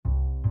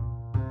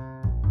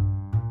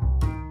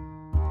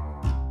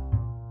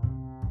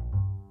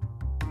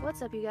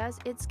What's up, you guys?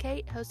 It's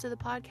Kate, host of the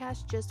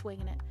podcast Just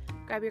Winging It.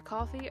 Grab your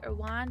coffee or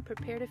wine,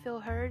 prepare to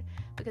feel heard,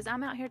 because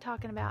I'm out here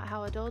talking about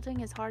how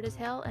adulting is hard as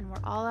hell and we're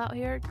all out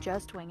here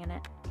just winging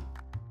it.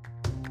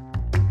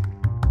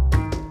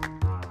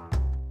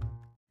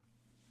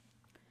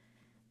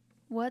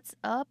 What's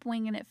up,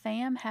 Winging It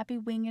fam? Happy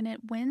Winging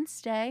It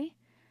Wednesday.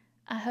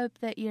 I hope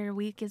that your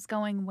week is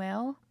going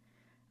well.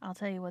 I'll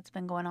tell you what's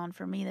been going on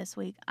for me this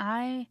week.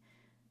 I,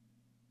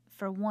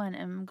 for one,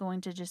 am going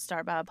to just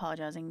start by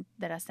apologizing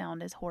that I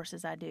sound as hoarse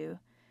as I do.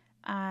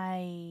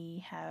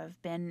 I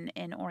have been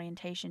in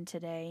orientation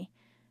today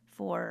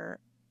for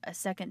a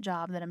second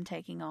job that I'm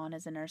taking on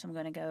as a nurse. I'm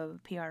going to go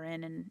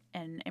PRN in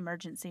an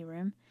emergency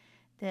room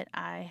that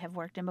I have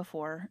worked in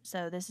before.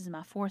 So this is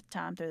my fourth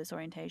time through this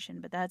orientation,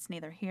 but that's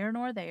neither here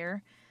nor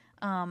there.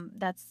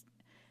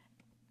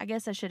 I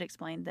guess I should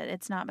explain that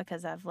it's not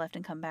because I've left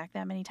and come back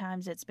that many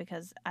times. It's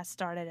because I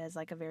started as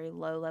like a very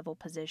low level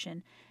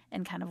position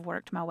and kind of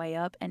worked my way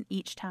up. And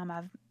each time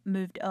I've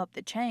moved up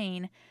the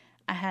chain,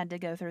 I had to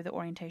go through the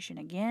orientation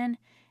again.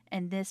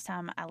 And this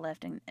time I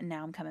left and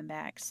now I'm coming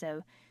back.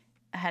 So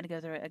I had to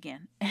go through it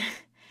again.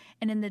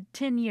 And in the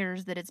 10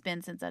 years that it's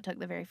been since I took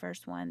the very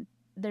first one,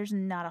 there's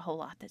not a whole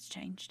lot that's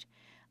changed.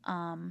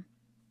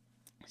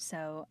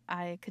 So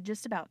I could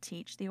just about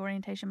teach the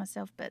orientation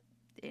myself. But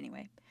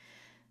anyway.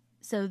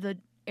 So the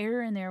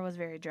air in there was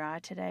very dry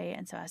today,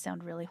 and so I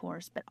sound really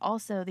hoarse. But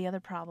also the other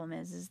problem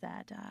is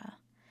that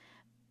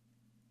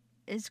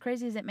as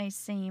crazy as it may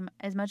seem,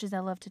 as much as I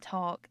love to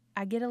talk,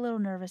 I get a little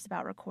nervous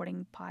about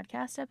recording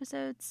podcast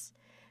episodes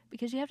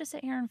because you have to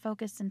sit here and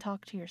focus and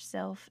talk to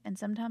yourself, and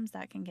sometimes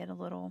that can get a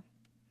little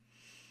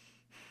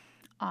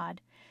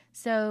odd.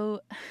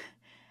 So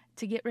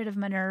to get rid of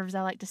my nerves,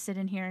 I like to sit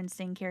in here and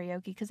sing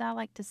karaoke because I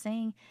like to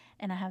sing,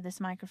 and I have this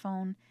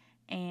microphone,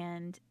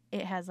 and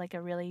it has like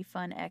a really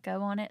fun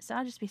echo on it. So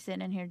I'll just be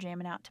sitting in here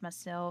jamming out to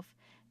myself,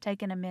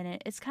 taking a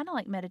minute. It's kind of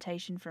like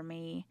meditation for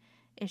me.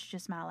 It's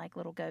just my like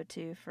little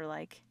go-to for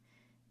like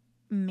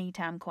me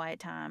time,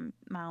 quiet time,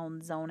 my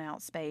own zone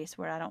out space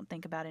where I don't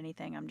think about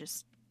anything. I'm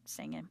just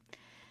singing.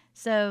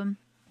 So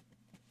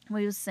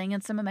we was singing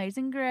some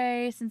Amazing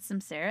Grace and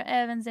some Sarah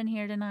Evans in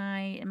here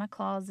tonight in my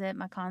closet,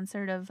 my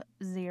concert of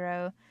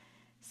Zero.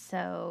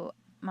 So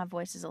my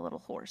voice is a little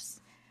hoarse.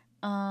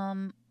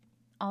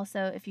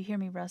 Also, if you hear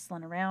me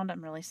rustling around,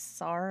 I'm really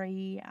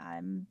sorry.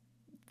 I'm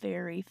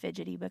very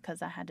fidgety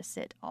because I had to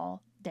sit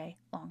all day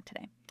long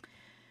today.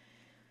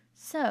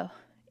 So,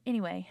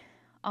 anyway,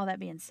 all that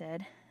being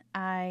said,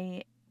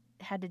 I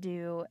had to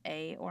do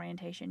a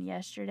orientation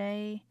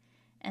yesterday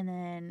and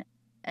then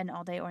an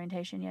all-day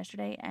orientation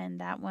yesterday,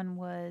 and that one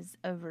was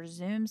over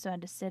Zoom, so I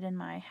had to sit in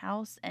my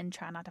house and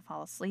try not to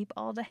fall asleep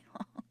all day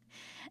long.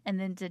 And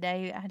then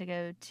today I had to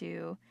go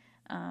to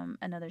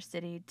another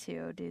city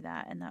to do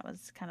that, and that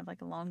was kind of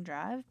like a long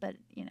drive, but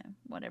you know,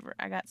 whatever.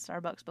 I got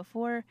Starbucks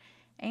before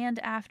and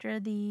after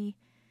the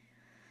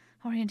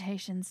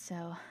orientation,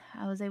 so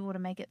I was able to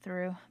make it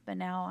through, but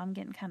now I'm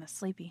getting kind of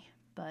sleepy,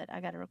 but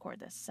I got to record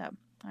this, so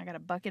I got to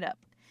buck it up.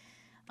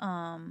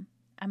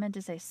 I meant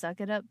to say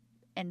suck it up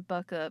and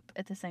buck up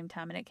at the same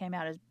time, and it came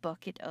out as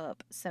buck it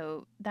up,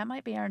 so that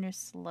might be our new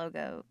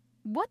slogan.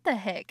 What the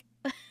heck?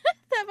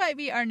 That might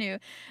be our new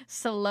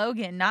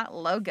slogan, not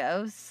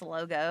logo,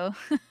 slogo.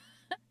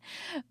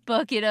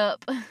 Buck it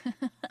up.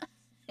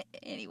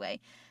 Anyway,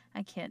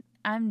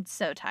 I'm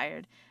so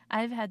tired.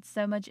 I've had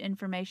so much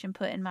information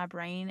put in my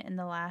brain in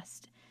the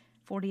last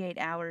 48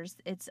 hours.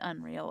 It's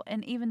unreal.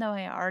 And even though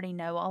I already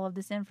know all of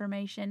this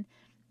information,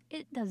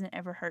 it doesn't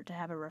ever hurt to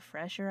have a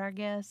refresher, I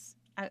guess.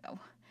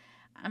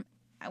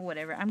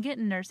 Whatever. I'm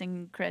getting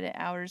nursing credit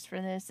hours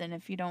for this, and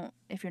if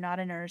you're not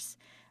a nurse,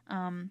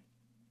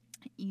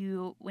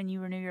 when you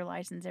renew your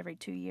license every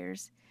 2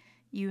 years,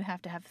 you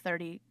have to have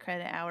 30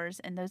 credit hours,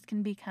 and those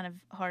can be kind of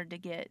hard to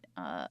get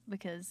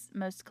because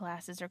most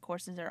classes or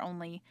courses are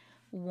only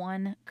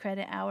 1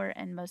 credit hour,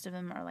 and most of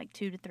them are like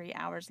 2 to 3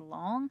 hours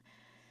long.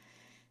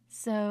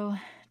 So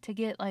to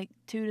get like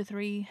 2 to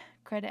 3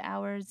 credit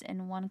hours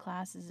in one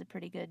class is a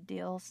pretty good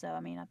deal. So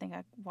I mean, I think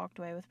I walked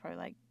away with probably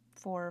like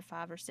 4 or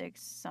 5 or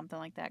 6, something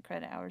like that,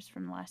 credit hours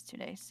from the last 2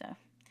 days. So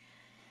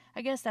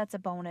I guess that's a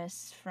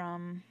bonus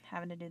from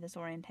having to do this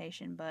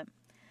orientation, but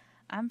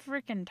I'm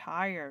freaking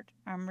tired.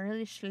 I'm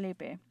really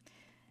sleepy.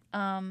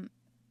 But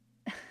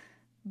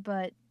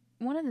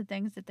one of the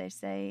things that they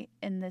say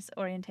in this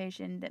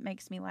orientation that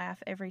makes me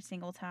laugh every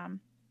single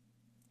time.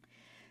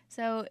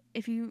 So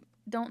if you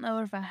don't know,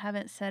 or if I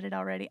haven't said it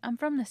already, I'm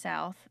from the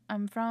South.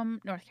 I'm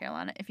from North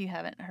Carolina, if you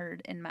haven't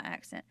heard in my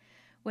accent,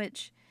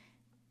 which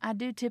I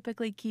do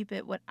typically keep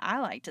it what I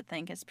like to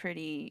think is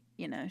pretty,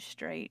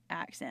 straight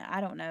accent.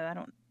 I don't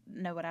know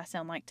what I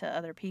sound like to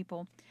other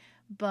people,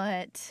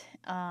 but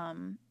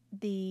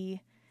the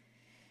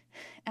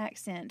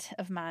accent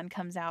of mine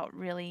comes out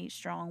really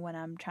strong when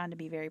I'm trying to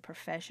be very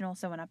professional.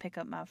 So when I pick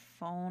up my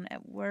phone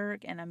at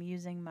work and I'm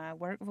using my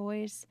work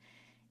voice,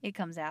 it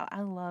comes out.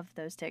 I love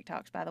those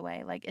TikToks, by the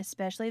way, like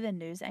especially the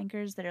news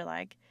anchors that are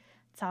like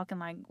talking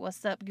like,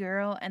 what's up,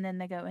 girl? And then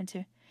they go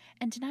into,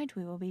 and tonight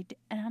we will be,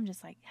 and I'm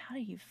just like, how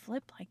do you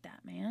flip like that,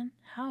 man?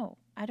 How?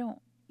 I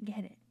don't get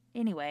it.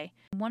 Anyway,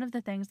 one of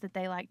the things that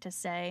they like to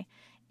say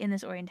in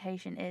this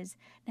orientation is,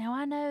 now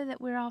I know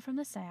that we're all from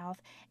the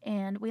South,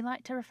 and we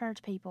like to refer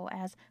to people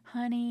as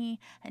honey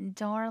and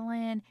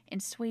darling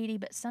and sweetie,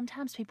 but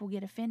sometimes people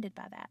get offended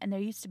by that. And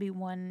there used to be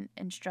one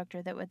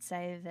instructor that would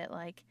say that,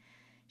 like,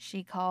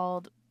 she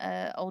called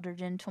an older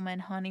gentleman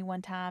honey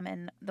one time,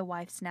 and the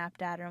wife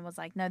snapped at her and was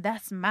like, no,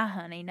 that's my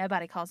honey.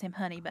 Nobody calls him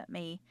honey but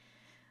me.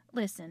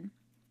 Listen,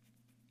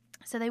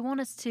 so they want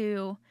us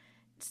to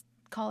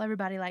call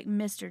everybody like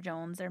Mr.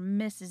 Jones or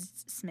Mrs.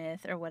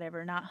 Smith or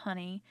whatever, not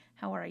honey,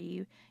 how are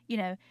you? You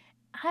know,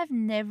 I've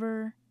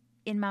never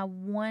in my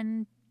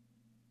one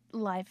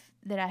life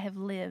that I have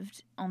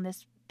lived on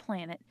this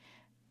planet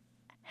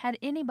had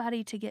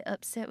anybody to get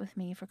upset with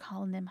me for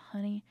calling them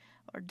honey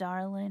or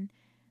darling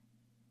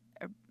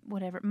or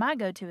whatever. My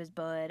go-to is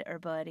bud or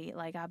buddy.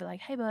 Like, I'll be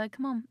like, hey, bud,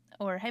 come on.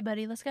 Or, hey,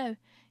 buddy, let's go.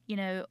 You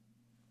know,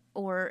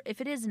 or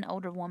if it is an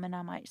older woman,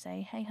 I might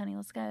say, hey, honey,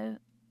 let's go.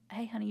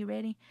 Hey, honey, you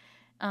ready?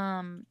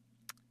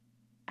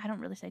 I don't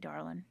really say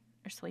darling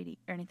or sweetie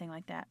or anything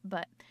like that.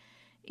 But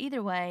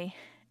either way,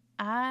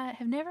 I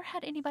have never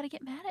had anybody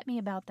get mad at me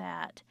about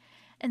that.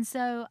 And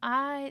so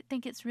I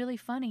think it's really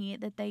funny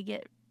that they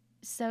get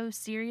so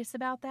serious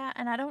about that.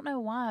 And I don't know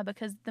why,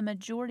 because the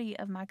majority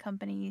of my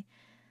company,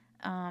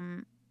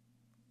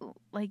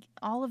 like,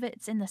 all of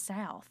it's in the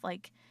South.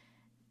 Like,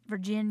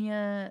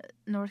 Virginia,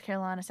 North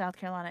Carolina, South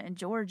Carolina, and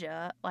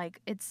Georgia. Like,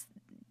 it's,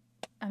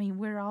 I mean,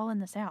 we're all in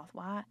the South.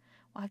 Why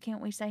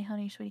can't we say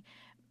honey, sweetie?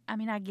 I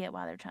mean, I get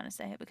why they're trying to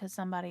say it, because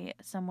somebody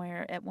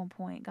somewhere at one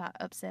point got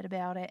upset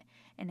about it,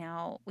 and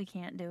now we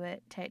can't do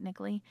it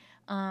technically.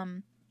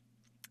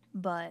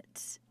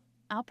 But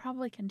I'll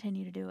probably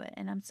continue to do it,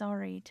 and I'm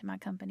sorry to my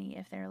company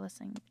if they're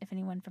listening, if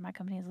anyone from my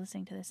company is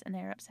listening to this and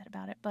they're upset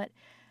about it. But,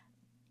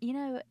 you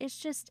know, it's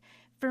just,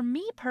 for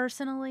me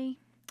personally,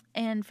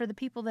 and for the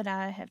people that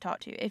I have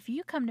talked to, if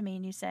you come to me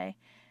and you say,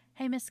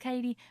 hey, Miss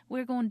Katie,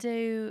 we're going to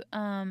do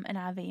an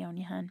IV on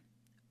you, hun.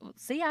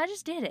 See, I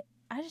just did it.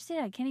 I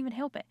can't even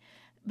help it.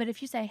 But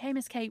if you say, hey,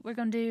 Miss Kate, we're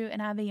going to do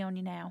an IV on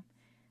you now,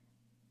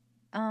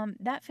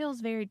 that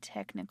feels very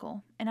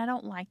technical, and I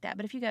don't like that.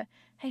 But if you go,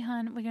 hey,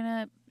 hun, we're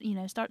going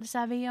to, start this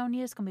IV on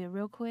you. It's going to be a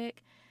real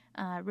quick,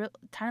 real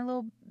tiny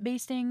little bee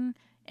sting,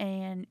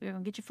 and we're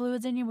going to get your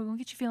fluids in you. We're going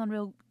to get you feeling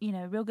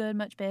real good,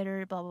 much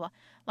better, blah, blah, blah.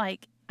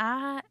 Like,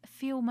 I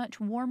feel much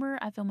warmer.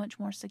 I feel much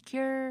more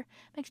secure.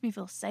 Makes me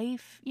feel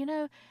safe.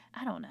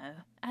 I don't know.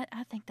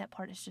 I think that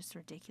part is just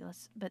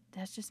ridiculous, but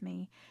that's just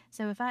me.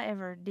 So if I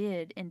ever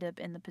did end up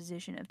in the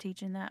position of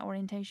teaching that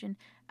orientation,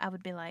 I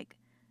would be like,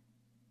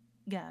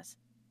 guys,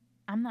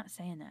 I'm not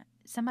saying that.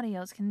 Somebody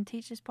else can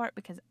teach this part,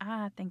 because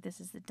I think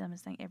this is the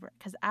dumbest thing ever.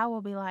 Because I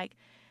will be like,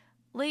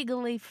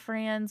 legally,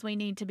 friends, we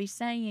need to be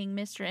saying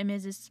Mr. and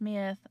Mrs.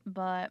 Smith,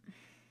 but,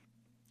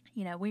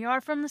 we are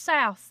from the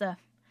South, so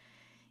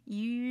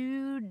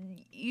you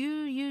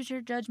use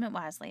your judgment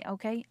wisely,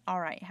 okay? All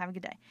right, have a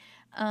good day.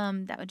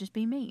 That would just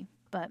be me.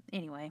 But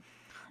anyway,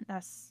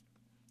 that's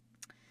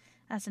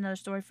another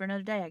story for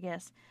another day, I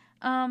guess.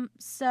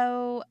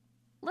 So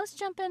let's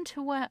jump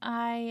into what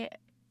I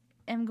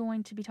am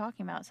going to be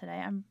talking about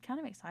today. I'm kind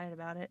of excited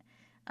about it.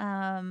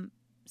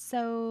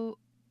 So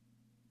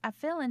I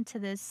fell into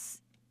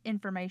this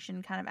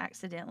information kind of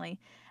accidentally.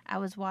 I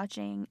was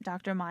watching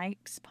Dr.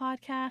 Mike's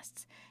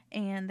podcasts,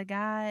 and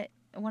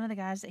one of the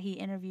guys that he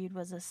interviewed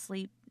was a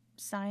sleep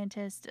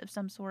scientist of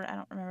some sort. I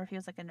don't remember if he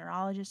was like a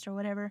neurologist or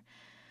whatever,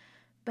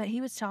 but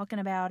he was talking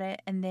about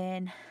it. And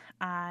then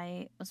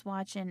I was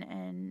watching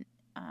an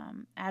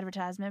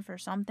advertisement for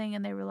something,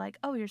 and they were like,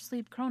 oh, your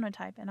sleep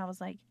chronotype. And I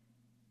was like,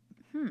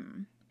 I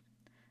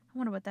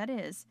wonder what that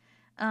is.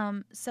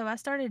 So I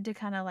started to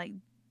kind of like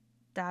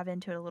dive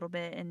into it a little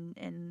bit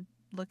and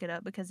look it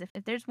up, because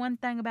if there's one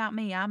thing about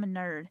me, I'm a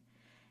nerd.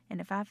 And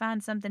if I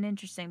find something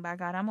interesting, by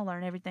God, I'm going to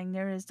learn everything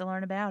there is to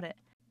learn about it.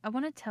 I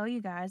want to tell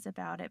you guys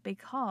about it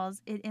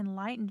because it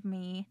enlightened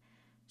me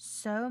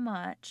so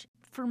much.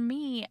 For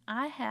me,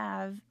 I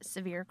have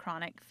severe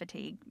chronic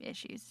fatigue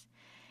issues,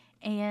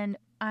 and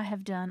I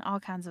have done all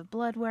kinds of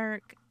blood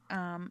work.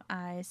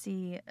 I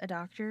see a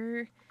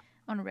doctor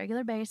on a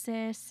regular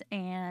basis,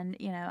 and,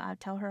 I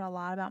tell her a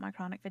lot about my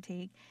chronic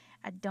fatigue.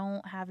 I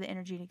don't have the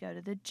energy to go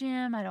to the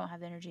gym. I don't have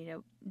the energy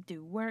to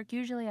do work.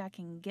 Usually I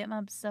can get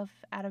myself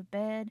out of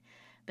bed,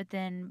 but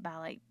then by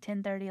like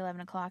 10:30, 11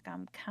 o'clock,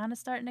 I'm kind of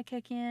starting to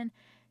kick in.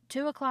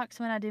 2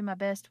 o'clock's when I do my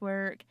best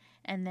work,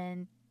 and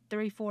then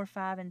 3, 4,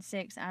 5, and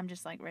 6, I'm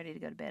just like ready to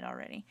go to bed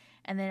already.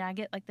 And then I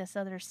get like this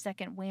other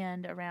second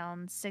wind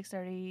around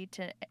 6:30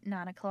 to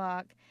 9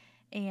 o'clock,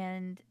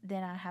 and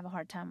then I have a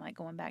hard time like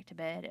going back to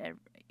bed,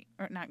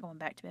 or not going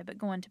back to bed, but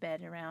going to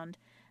bed around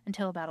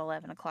until about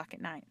 11 o'clock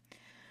at night.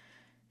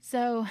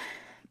 So,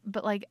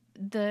 but like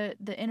the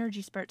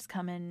energy spurts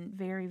come in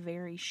very,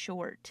 very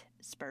short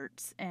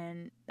spurts,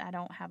 and I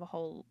don't have a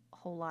whole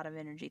lot of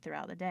energy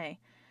throughout the day.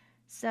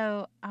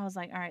 So I was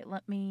like, all right,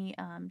 let me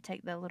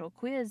take the little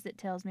quiz that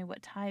tells me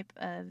what type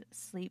of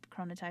sleep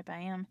chronotype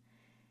I am.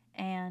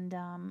 And,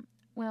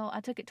 well, I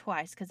took it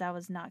twice because I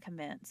was not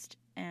convinced.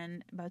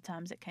 And both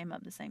times it came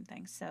up the same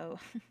thing. So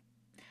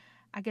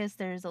I guess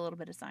there's a little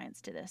bit of science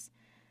to this.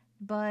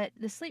 But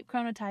the sleep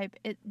chronotype,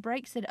 it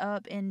breaks it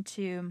up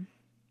into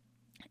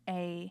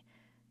a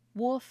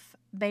wolf,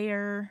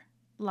 bear,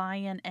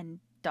 lion, and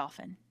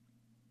dolphin.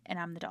 And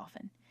I'm the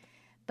dolphin.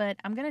 But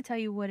I'm going to tell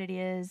you what it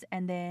is,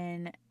 and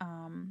then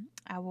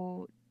I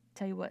will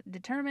tell you what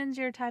determines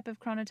your type of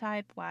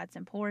chronotype, why it's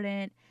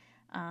important,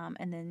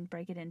 and then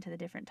break it into the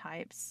different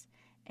types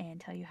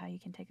and tell you how you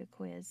can take a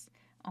quiz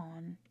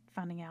on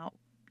finding out,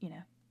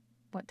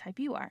 what type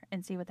you are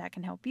and see what that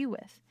can help you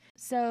with.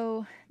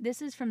 So this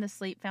is from the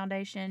Sleep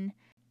Foundation.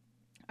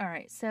 All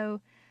right,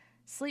 so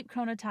sleep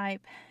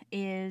chronotype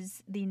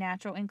is the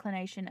natural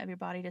inclination of your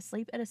body to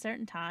sleep at a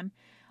certain time,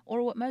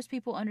 or what most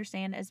people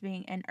understand as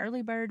being an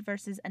early bird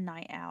versus a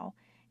night owl.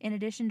 In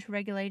addition to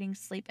regulating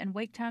sleep and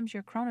wake times,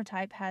 your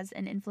chronotype has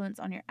an influence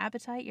on your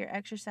appetite, your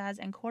exercise,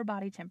 and core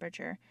body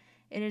temperature.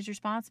 It is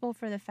responsible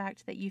for the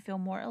fact that you feel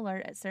more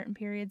alert at certain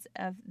periods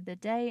of the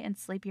day and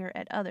sleepier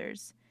at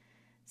others.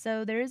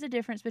 So there is a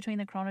difference between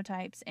the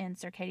chronotypes and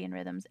circadian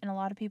rhythms, and a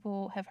lot of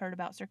people have heard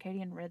about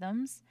circadian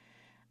rhythms,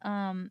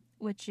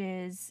 which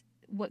is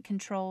what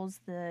controls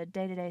the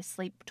day-to-day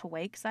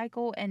sleep-to-wake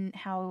cycle and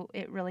how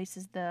it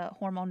releases the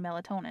hormone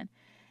melatonin.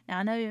 Now,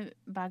 I know,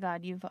 by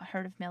God, you've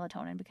heard of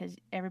melatonin because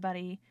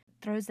everybody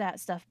throws that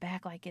stuff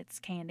back like it's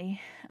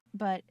candy.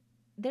 But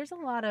there's a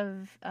lot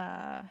of,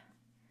 I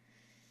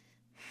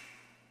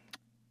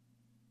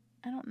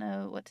don't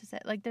know what to say.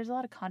 Like, there's a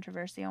lot of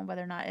controversy on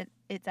whether or not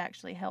it's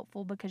actually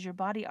helpful because your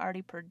body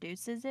already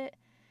produces it.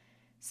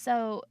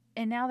 So,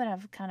 and now that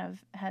I've kind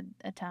of had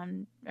a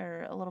time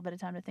or a little bit of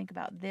time to think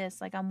about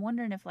this, like, I'm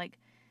wondering if, like,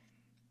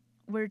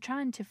 we're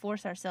trying to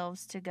force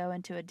ourselves to go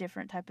into a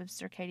different type of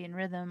circadian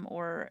rhythm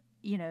or,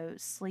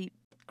 sleep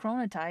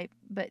chronotype.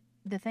 But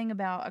the thing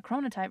about a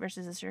chronotype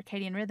versus a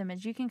circadian rhythm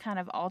is you can kind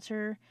of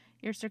alter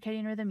your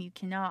circadian rhythm. You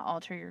cannot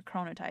alter your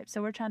chronotype.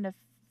 So we're trying to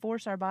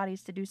force our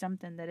bodies to do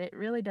something that it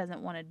really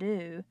doesn't want to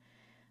do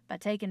by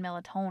taking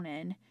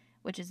melatonin,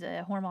 which is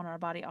a hormone our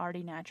body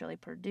already naturally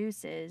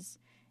produces,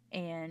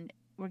 and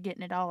we're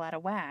getting it all out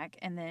of whack.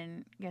 And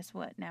then guess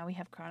what? Now we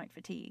have chronic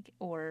fatigue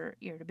or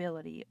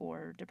irritability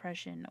or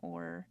depression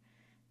or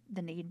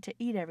the need to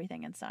eat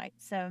everything in sight.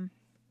 So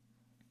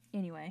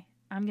anyway,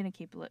 I'm going to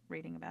keep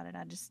reading about it.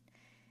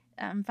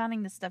 I'm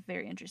finding this stuff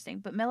very interesting.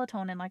 But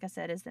melatonin, like I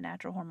said, is the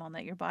natural hormone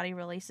that your body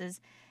releases,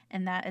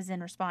 and that is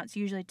in response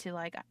usually to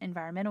like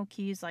environmental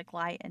cues like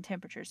light and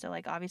temperature. So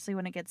like obviously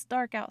when it gets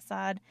dark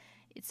outside,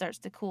 it starts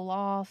to cool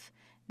off,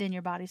 then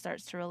your body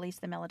starts to release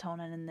the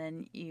melatonin, and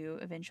then you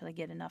eventually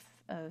get enough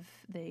of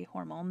the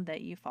hormone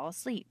that you fall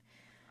asleep.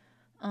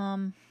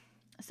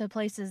 So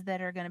places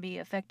that are going to be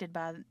affected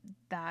by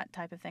that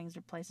type of things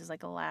are places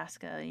like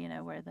Alaska,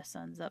 where the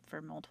sun's up for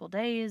multiple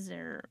days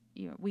or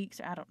weeks.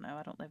 I don't know.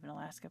 I don't live in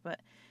Alaska, but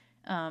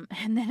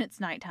and then it's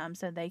nighttime,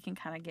 so they can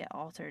kind of get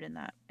altered in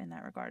that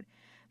regard.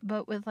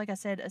 But with, like I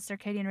said, a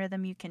circadian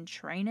rhythm, you can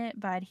train it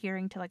by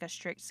adhering to like a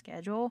strict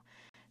schedule.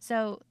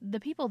 So the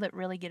people that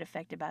really get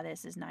affected by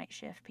this is night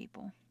shift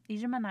people.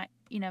 These are my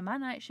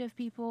night shift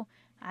people.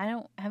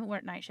 I haven't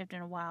worked night shift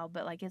in a while,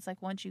 but like it's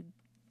like once you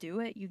do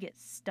it, you get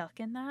stuck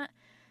in that.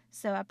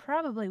 So I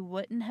probably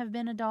wouldn't have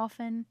been a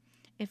dolphin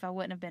if I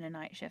wouldn't have been a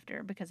night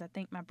shifter, because I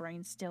think my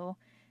brain still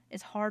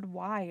is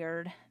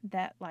hardwired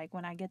that like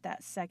when I get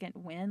that second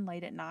wind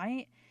late at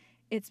night,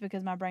 it's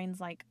because my brain's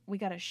like, we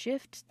got a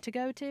shift to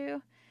go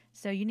to,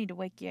 so you need to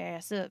wake your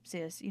ass up,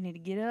 sis. You need to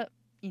get up.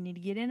 You need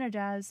to get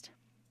energized.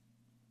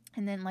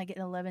 And then like at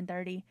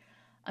 11:30,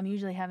 I'm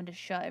usually having to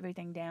shut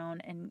everything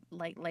down and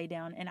like lay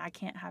down, and I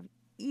can't have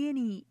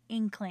any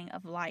inkling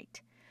of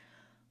light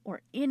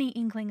or any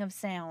inkling of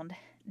sound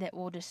that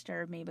will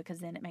disturb me, because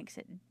then it makes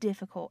it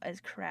difficult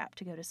as crap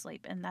to go to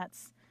sleep. And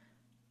that's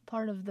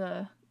part of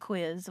the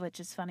quiz, which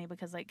is funny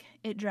because like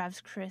it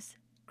drives Chris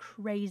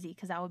crazy,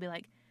 because I will be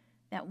like,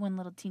 that one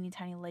little teeny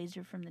tiny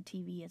laser from the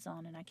TV is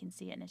on and I can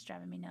see it and it's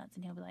driving me nuts,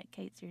 and he'll be like,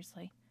 Kate,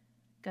 seriously,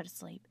 go to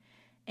sleep.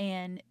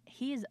 And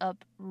he is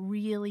up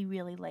really,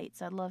 really late,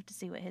 so I'd love to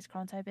see what his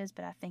chronotype is,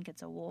 but I think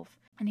it's a wolf.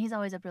 And he's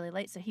always up really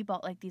late, so he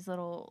bought like these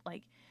little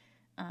like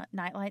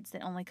night lights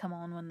that only come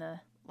on when the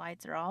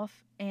lights are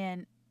off,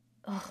 and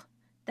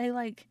they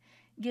like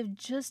give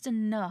just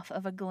enough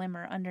of a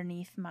glimmer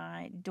underneath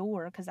my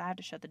door, because I have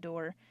to shut the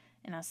door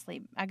and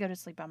I go to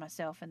sleep by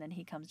myself, and then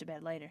he comes to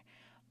bed later.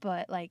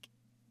 But like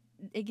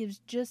it gives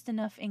just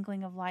enough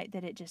inkling of light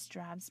that it just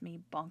drives me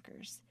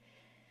bonkers.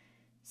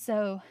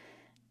 So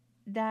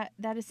that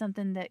is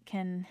something that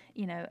can,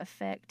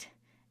 affect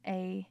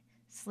a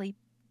sleep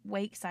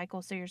wake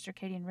cycle, so your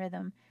circadian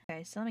rhythm.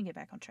 Okay, so let me get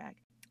back on track.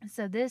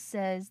 So this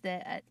says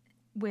that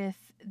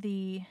with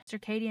the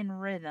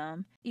circadian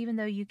rhythm, even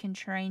though you can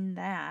train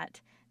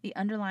that, the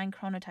underlying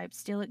chronotype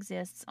still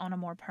exists on a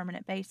more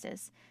permanent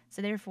basis.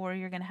 So therefore,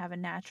 you're going to have a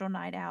natural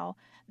night owl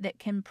that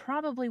can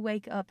probably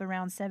wake up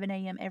around 7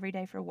 a.m. every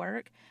day for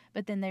work,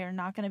 but then they are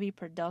not going to be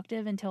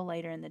productive until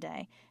later in the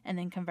day. And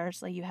then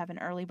conversely, you have an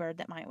early bird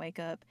that might wake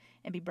up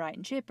and be bright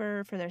and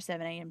chipper for their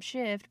 7 a.m.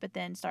 shift, but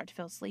then start to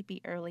feel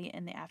sleepy early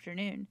in the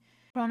afternoon.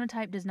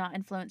 Chronotype does not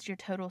influence your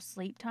total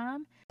sleep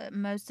time.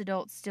 Most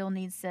adults still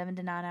need 7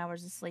 to 9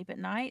 hours of sleep at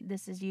night.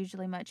 This is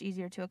usually much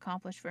easier to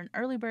accomplish for an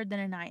early bird than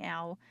a night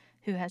owl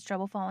who has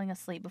trouble falling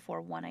asleep before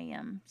 1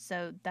 a.m.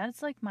 So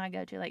that's like my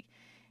go-to. Like,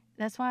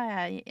 that's why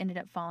I ended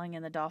up falling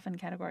in the dolphin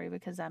category,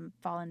 because I'm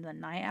falling in the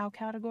night owl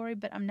category,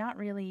 but I'm not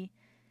really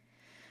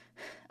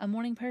a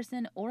morning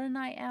person or a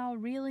night owl,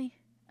 really.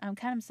 I'm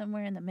kind of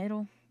somewhere in the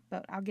middle,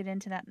 but I'll get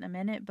into that in a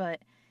minute. But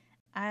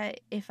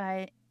if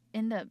I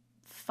end up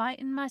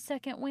fighting my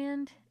second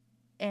wind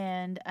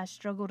and I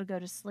struggle to go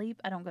to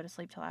sleep, I don't go to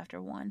sleep till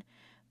after 1.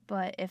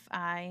 But if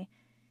I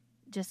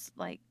just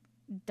like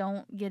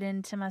don't get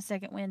into my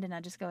second wind and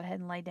I just go ahead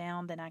and lay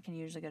down, then I can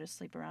usually go to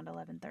sleep around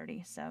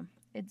 11:30. So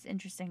it's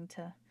interesting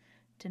to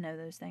know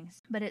those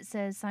things. But it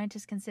says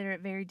scientists consider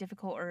it very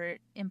difficult or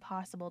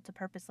impossible to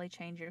purposely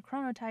change your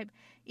chronotype,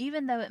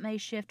 even though it may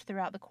shift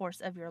throughout the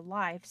course of your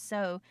life.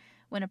 So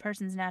when a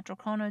person's natural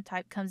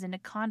chronotype comes into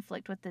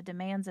conflict with the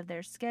demands of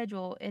their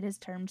schedule, it is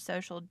termed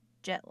social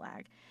jet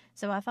lag.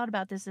 So I thought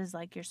about this as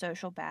like your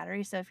social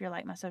battery. So if you're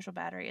like, my social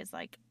battery is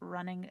like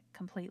running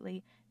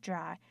completely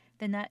dry,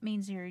 then that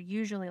means you're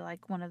usually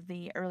like one of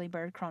the early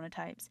bird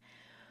chronotypes,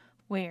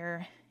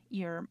 where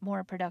you're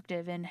more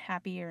productive and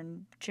happier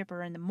and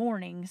chipper in the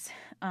mornings.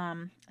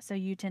 So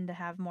you tend to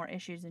have more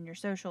issues in your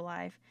social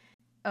life.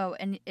 Oh,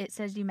 and it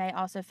says you may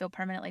also feel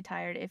permanently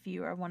tired if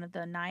you are one of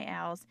the night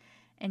owls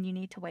and you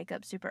need to wake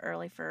up super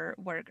early for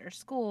work or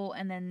school.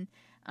 And then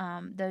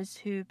those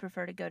who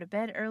prefer to go to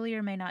bed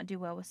earlier may not do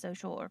well with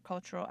social or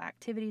cultural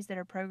activities that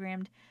are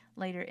programmed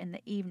later in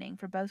the evening.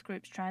 For both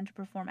groups, trying to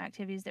perform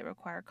activities that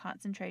require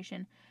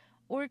concentration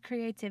or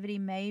creativity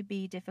may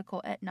be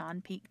difficult at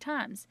non-peak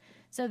times.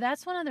 So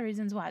that's one of the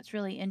reasons why it's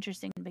really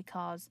interesting,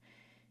 because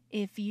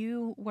if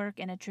you work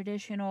in a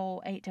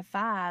traditional 8 to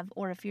 5,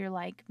 or if you're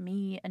like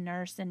me, a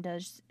nurse and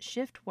does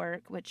shift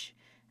work, which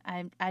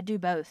I do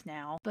both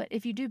now, but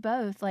if you do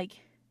both,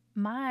 like,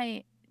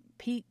 my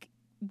peak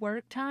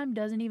work time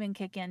doesn't even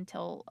kick in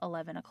till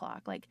 11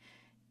 o'clock. Like,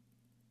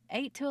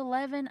 8 to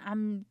 11,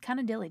 I'm kind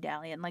of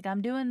dilly-dallying. Like,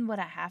 I'm doing what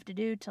I have to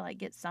do to, like,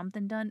 get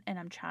something done, and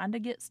I'm trying to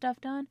get stuff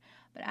done,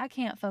 but I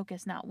can't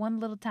focus not one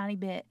little tiny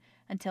bit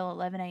until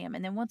 11 a.m.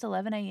 And then once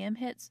 11 a.m.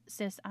 hits,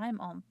 sis, I'm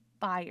on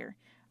fire.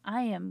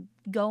 I am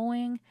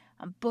going,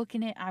 I'm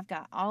booking it. I've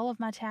got all of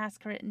my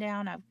tasks written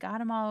down. I've got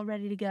them all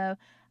ready to go.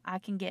 I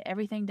can get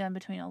everything done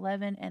between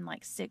 11 and,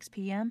 like, 6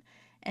 p.m.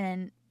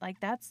 And, like,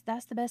 that's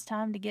the best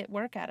time to get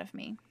work out of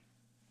me.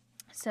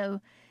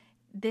 So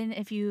then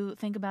if you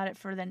think about it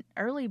for the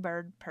early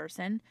bird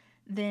person,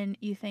 then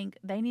you think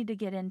they need to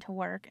get into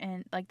work,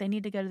 and like they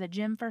need to go to the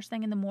gym first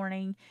thing in the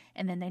morning,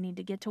 and then they need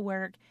to get to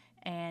work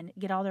and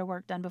get all their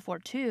work done before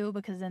 2,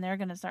 because then they're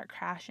going to start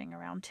crashing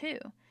around 2.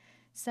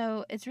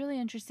 So it's really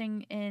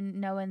interesting in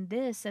knowing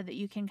this, so that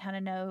you can kind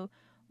of know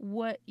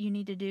what you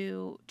need to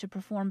do to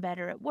perform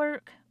better at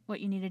work,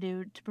 what you need to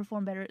do to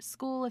perform better at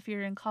school if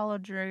you're in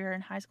college or you're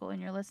in high school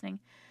and you're listening.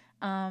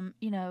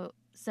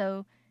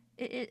 So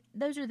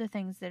those are the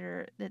things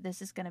that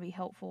this is going to be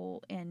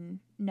helpful in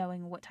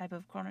knowing what type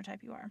of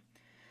chronotype you are.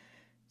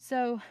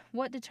 So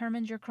what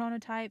determines your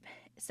chronotype?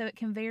 So it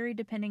can vary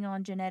depending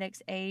on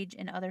genetics, age,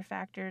 and other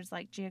factors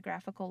like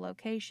geographical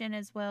location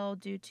as well,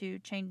 due to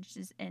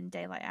changes in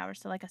daylight hours.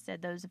 So like I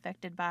said, those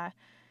affected by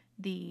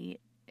the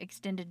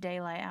extended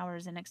daylight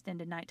hours and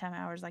extended nighttime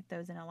hours, like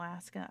those in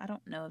Alaska. I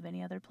don't know of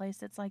any other place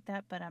that's like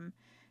that, but I'm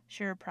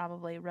sure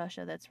probably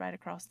Russia, that's right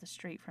across the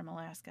street from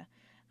Alaska.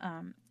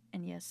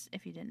 And yes,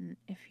 if you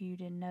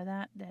didn't know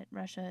that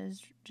Russia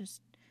is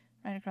just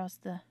right across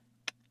the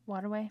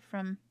waterway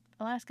from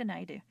Alaska, now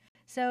you do.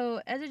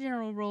 So as a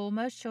general rule,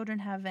 most children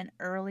have an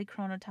early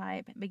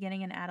chronotype.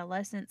 Beginning in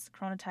adolescence,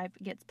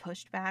 chronotype gets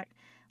pushed back,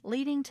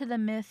 leading to the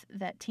myth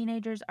that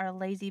teenagers are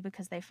lazy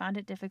because they find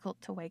it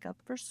difficult to wake up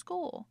for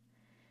school.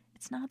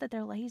 It's not that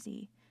they're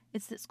lazy.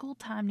 It's that school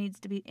time needs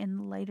to be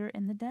in later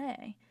in the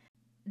day.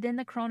 Then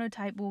the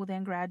chronotype will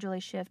then gradually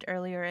shift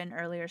earlier and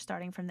earlier,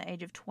 starting from the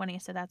age of 20.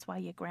 So that's why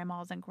your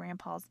grandmas and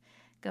grandpas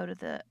go to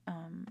the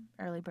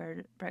early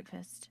bird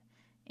breakfast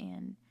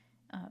and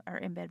are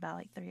in bed by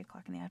like 3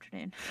 o'clock in the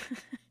afternoon.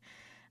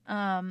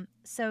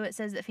 So it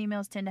says that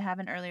females tend to have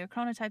an earlier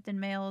chronotype than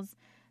males,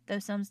 though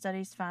some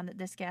studies find that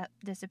this gap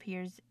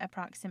disappears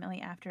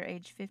approximately after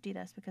age 50.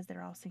 That's because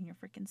they're all senior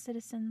freaking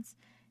citizens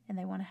and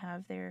they want to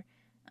have their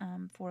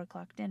 4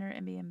 o'clock dinner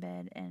and be in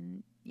bed.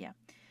 And yeah.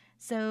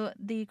 So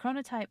the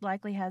chronotype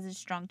likely has a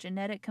strong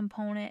genetic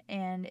component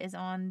and is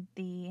on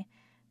the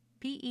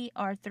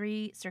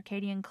PER3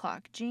 circadian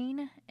clock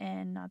gene.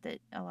 And not that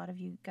a lot of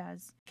you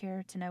guys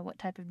care to know what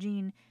type of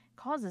gene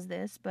causes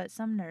this, but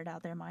some nerd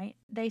out there might.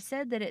 They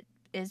said that it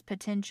is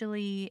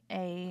potentially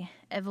a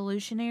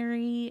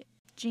evolutionary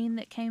gene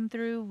that came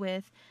through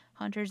with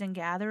hunters and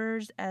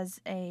gatherers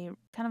as a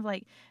kind of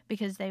like,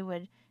 because they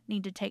would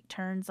need to take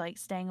turns like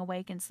staying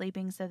awake and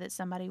sleeping so that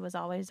somebody was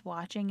always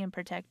watching and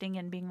protecting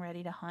and being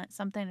ready to hunt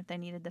something if they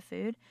needed the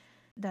food.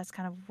 That's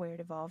kind of where it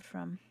evolved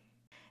from.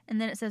 And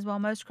then it says, while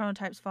most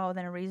chronotypes fall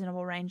within a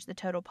reasonable range, the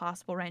total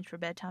possible range for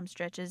bedtime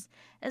stretches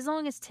as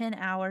long as 10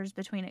 hours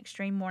between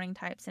extreme morning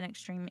types and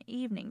extreme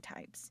evening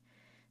types.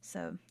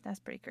 So that's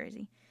pretty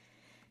crazy.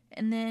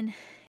 And then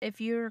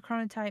if your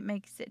chronotype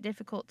makes it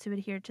difficult to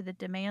adhere to the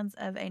demands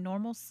of a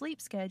normal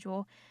sleep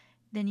schedule,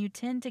 then you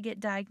tend to get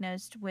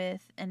diagnosed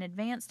with an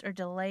advanced or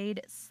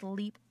delayed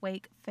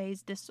sleep-wake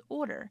phase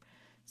disorder.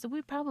 So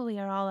we probably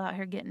are all out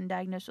here getting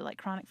diagnosed with like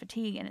chronic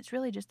fatigue, and it's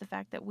really just the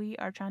fact that we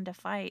are trying to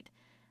fight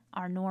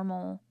our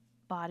normal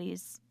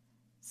body's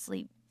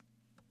sleep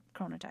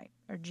chronotype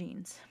or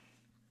genes.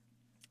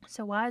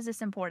 So why is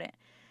this important?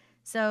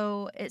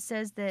 So it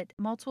says that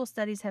multiple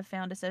studies have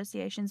found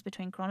associations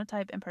between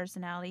chronotype and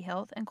personality,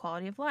 health, and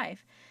quality of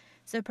life.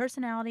 So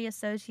personality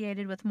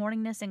associated with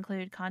morningness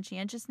include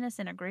conscientiousness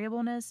and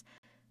agreeableness.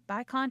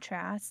 By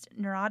contrast,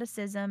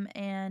 neuroticism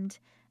and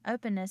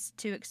openness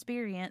to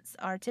experience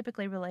are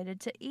typically related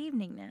to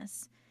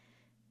eveningness.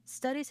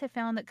 Studies have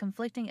found that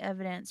conflicting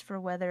evidence for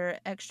whether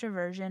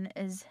extroversion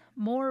is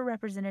more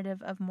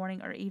representative of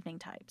morning or evening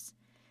types,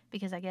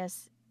 because I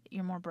guess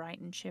you're more bright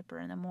and chipper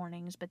in the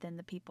mornings, but then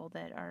the people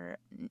that are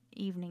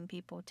evening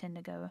people tend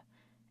to go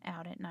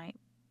out at night.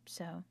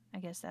 So I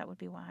guess that would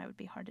be why it would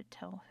be hard to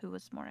tell who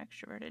was more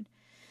extroverted.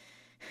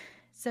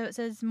 So it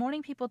says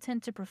morning people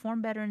tend to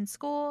perform better in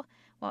school,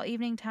 while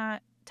evening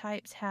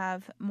types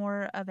have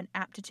more of an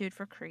aptitude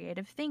for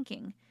creative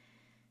thinking.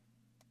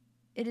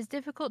 It is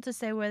difficult to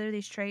say whether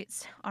these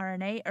traits are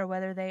innate or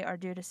whether they are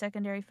due to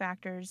secondary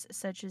factors,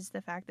 such as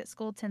the fact that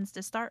school tends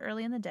to start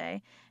early in the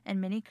day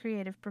and many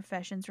creative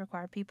professions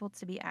require people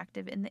to be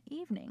active in the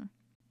evening.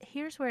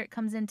 Here's where it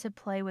comes into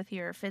play with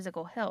your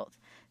physical health.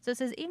 So it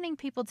says evening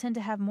people tend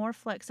to have more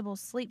flexible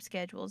sleep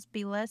schedules,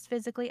 be less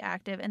physically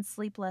active, and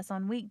sleep less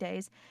on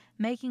weekdays,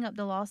 making up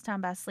the lost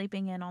time by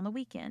sleeping in on the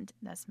weekend.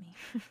 That's me.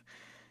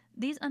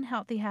 These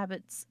unhealthy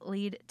habits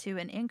lead to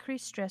an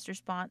increased stress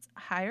response,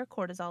 higher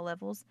cortisol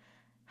levels,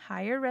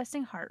 higher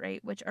resting heart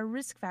rate, which are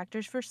risk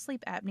factors for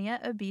sleep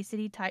apnea,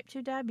 obesity, type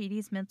 2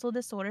 diabetes, mental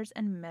disorders,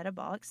 and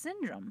metabolic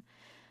syndrome.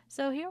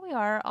 So here we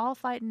are, all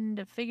fighting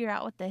to figure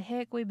out what the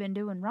heck we've been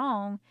doing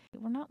wrong.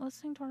 We're not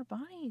listening to our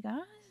body,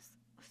 guys.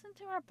 Listen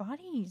to our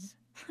bodies.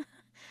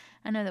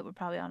 I know that we're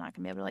probably all not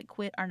going to be able to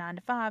quit our 9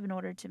 to 5 in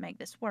order to make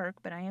this work,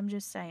 but I am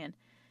just saying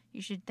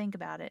you should think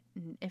about it.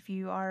 And if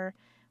you are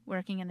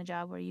working in a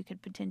job where you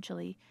could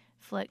potentially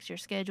flex your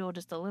schedule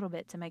just a little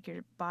bit to make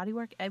your body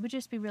work, it would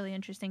just be really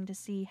interesting to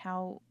see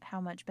how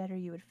much better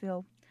you would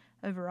feel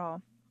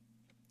overall.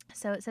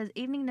 So it says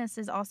eveningness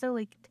is also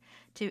linked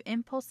to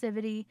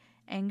impulsivity,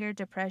 anger,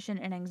 depression,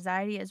 and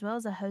anxiety, as well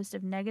as a host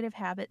of negative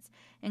habits,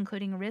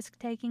 including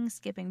risk-taking,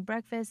 skipping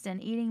breakfast,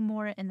 and eating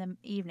more in the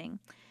evening,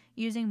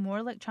 using more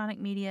electronic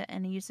media,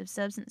 and the use of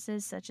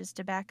substances such as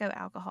tobacco,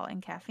 alcohol,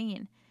 and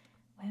caffeine.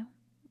 Well,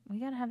 we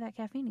got to have that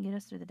caffeine to get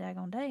us through the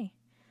daggone day.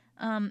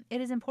 It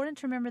is important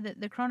to remember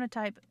that the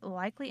chronotype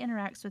likely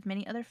interacts with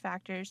many other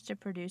factors to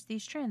produce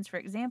these trends. For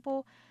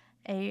example,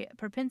 a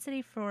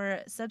propensity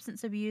for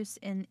substance abuse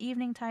in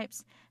evening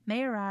types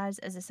may arise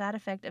as a side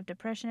effect of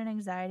depression and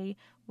anxiety,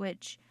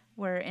 which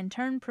were in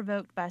turn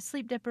provoked by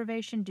sleep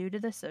deprivation due to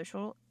the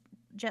social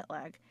jet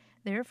lag.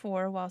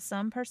 Therefore, while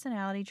some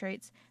personality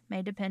traits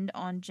may depend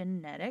on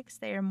genetics,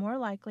 they are more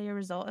likely a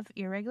result of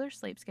irregular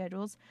sleep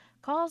schedules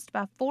caused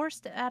by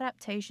forced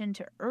adaptation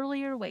to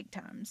earlier wake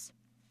times.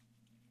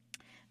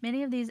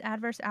 Many of these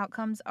adverse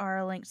outcomes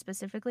are linked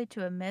specifically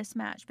to a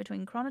mismatch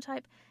between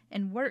chronotype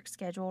and work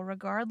schedule,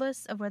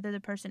 regardless of whether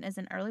the person is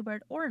an early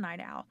bird or a night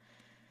owl.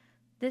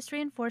 This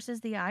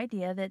reinforces the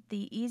idea that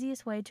the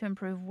easiest way to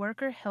improve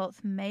worker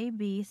health may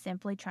be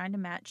simply trying to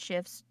match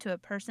shifts to a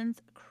person's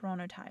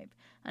chronotype.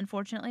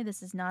 Unfortunately,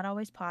 this is not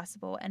always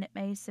possible, and it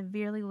may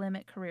severely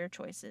limit career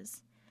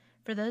choices.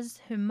 For those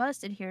who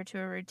must adhere to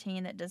a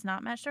routine that does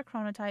not match their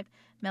chronotype,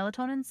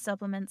 melatonin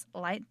supplements,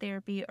 light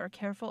therapy, or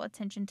careful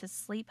attention to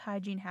sleep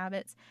hygiene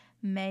habits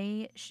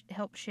may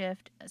help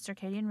shift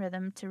circadian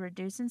rhythm to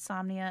reduce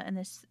insomnia and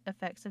the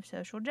effects of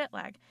social jet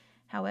lag.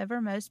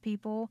 However, most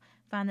people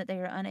find that they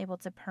are unable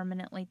to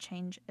permanently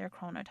change their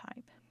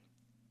chronotype.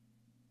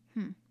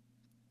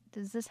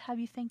 Does this have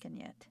you thinking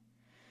yet?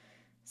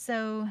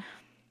 So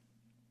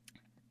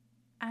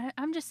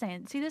I'm just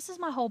saying, see, this is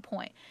my whole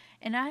point,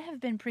 and I have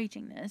been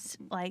preaching this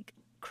like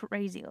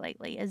crazy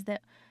lately, is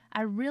that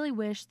I really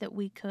wish that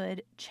we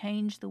could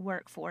change the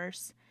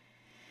workforce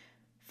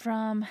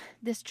from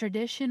this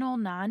traditional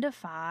 9 to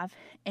 5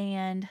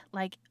 and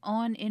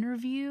on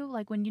interview,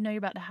 when you're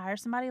about to hire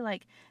somebody,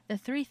 the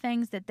 3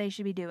 things that they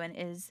should be doing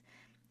is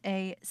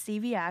a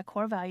CVI,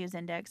 Core Values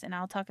Index, and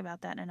I'll talk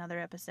about that in another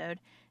episode,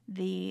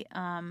 the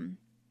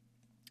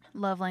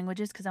love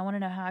languages, because I want to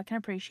know how I can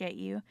appreciate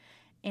you.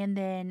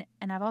 And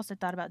I've also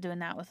thought about doing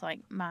that with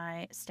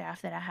my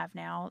staff that I have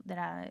now that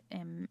I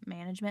am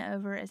management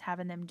over, is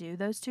having them do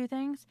those 2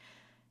 things.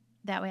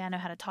 That way I know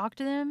how to talk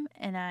to them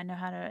and I know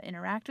how to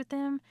interact with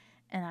them.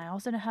 And I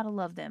also know how to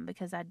love them,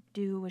 because I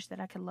do wish that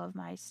I could love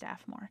my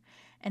staff more.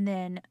 And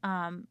then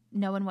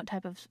knowing what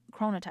type of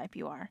chronotype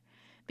you are.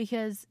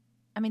 Because,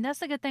 I mean, that's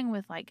the good thing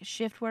with like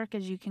shift work,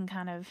 is you can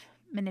kind of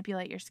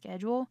manipulate your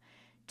schedule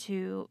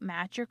to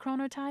match your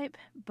chronotype.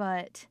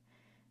 But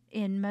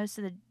in most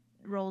of the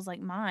roles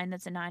like mine,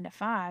 that's a 9 to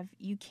 5,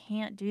 you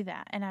can't do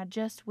that. And I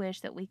just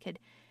wish that we could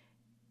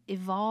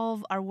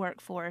evolve our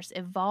workforce,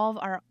 evolve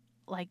our,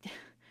 like,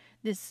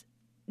 this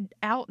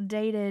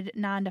outdated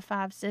 9 to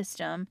 5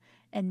 system,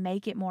 and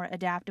make it more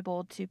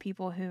adaptable to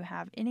people who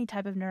have any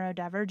type of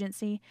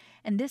neurodivergency.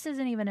 And this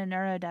isn't even a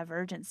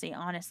neurodivergency,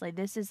 honestly.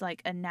 This is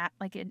like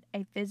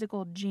a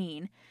physical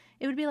gene.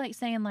 It would be like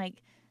saying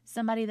like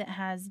somebody that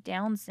has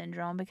Down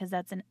syndrome, because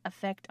that's an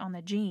effect on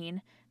the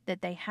gene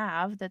that they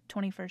have, the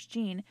 21st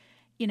gene,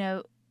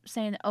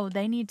 saying, oh,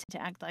 they need to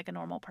act like a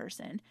normal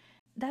person.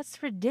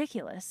 That's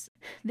ridiculous.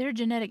 Their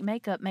genetic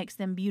makeup makes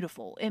them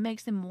beautiful. It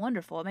makes them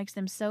wonderful. It makes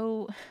them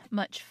so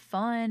much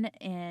fun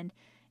and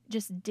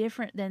just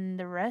different than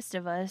the rest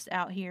of us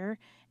out here.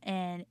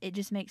 And it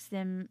just makes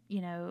them,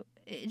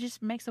 it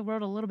just makes the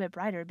world a little bit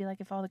brighter. It'd be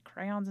like if all the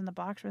crayons in the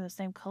box were the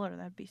same color.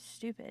 That'd be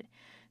stupid.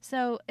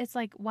 So it's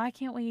like, why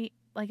can't we,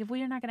 like, if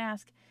we are not going to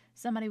ask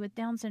somebody with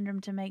Down syndrome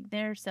to make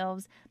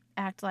themselves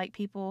act like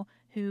people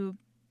who,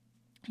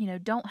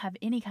 don't have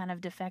any kind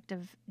of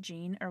defective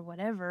gene or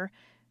whatever,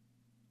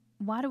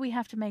 why do we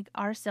have to make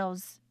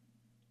ourselves,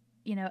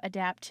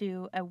 adapt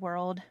to a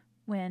world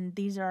when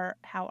these are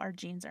how our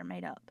genes are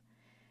made up?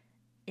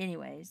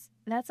 Anyways,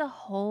 that's a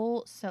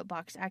whole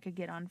soapbox I could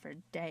get on for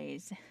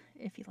days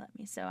if you let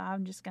me. So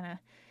I'm just going to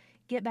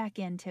get back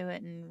into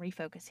it and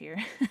refocus here.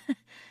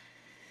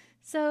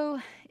 So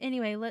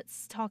anyway,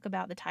 let's talk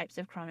about the types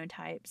of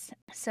chronotypes.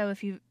 So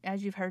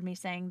as you've heard me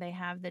saying, they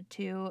have the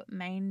two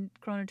main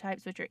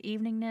chronotypes, which are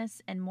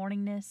eveningness and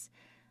morningness,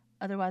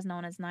 otherwise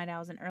known as night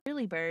owls and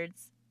early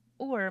birds,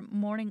 or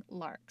morning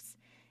larks.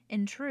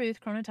 In truth,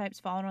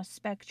 chronotypes fall on a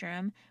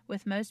spectrum,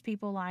 with most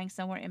people lying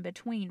somewhere in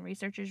between.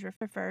 Researchers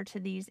refer to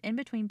these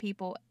in-between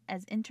people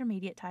as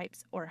intermediate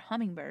types, or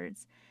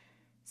hummingbirds.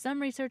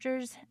 Some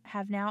researchers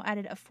have now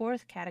added a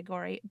fourth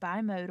category,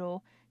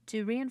 bimodal,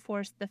 to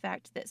reinforce the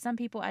fact that some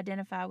people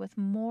identify with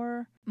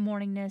more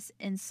morningness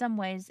in some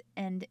ways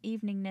and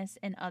eveningness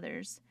in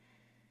others.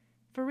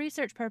 For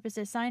research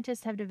purposes,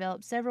 scientists have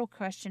developed several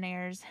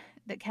questionnaires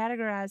that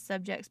categorize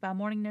subjects by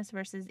morningness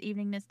versus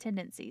eveningness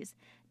tendencies.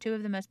 Two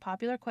of the most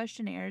popular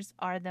questionnaires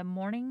are the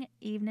Morning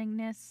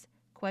Eveningness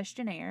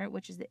Questionnaire,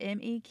 which is the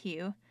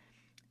MEQ,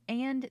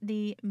 and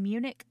the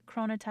Munich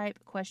Chronotype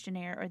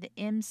Questionnaire, or the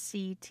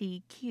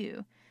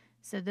MCTQ.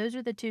 So those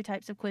are the two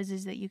types of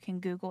quizzes that you can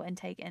Google and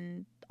take,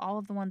 and all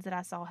of the ones that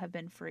I saw have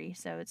been free,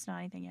 so it's not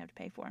anything you have to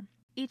pay for.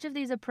 Each of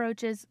these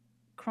approaches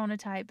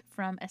chronotype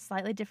from a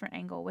slightly different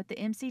angle, with the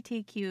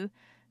MCTQ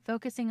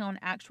focusing on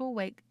actual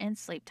wake and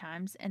sleep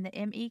times, and the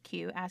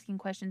MEQ asking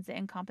questions that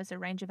encompass a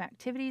range of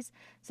activities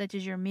such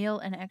as your meal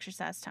and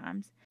exercise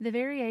times. The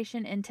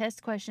variation in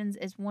test questions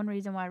is one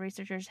reason why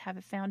researchers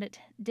have found it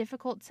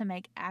difficult to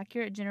make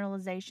accurate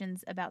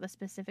generalizations about the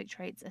specific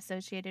traits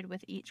associated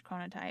with each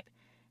chronotype.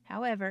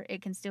 However,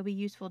 it can still be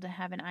useful to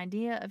have an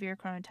idea of your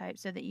chronotype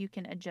so that you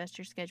can adjust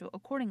your schedule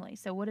accordingly.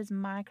 So what is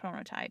my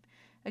chronotype?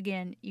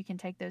 Again, you can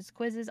take those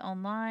quizzes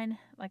online.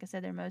 Like I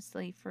said, they're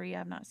mostly free.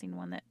 I've not seen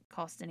one that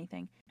costs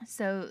anything.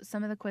 So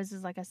some of the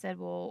quizzes, like I said,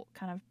 will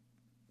kind of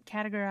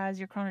categorize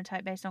your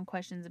chronotype based on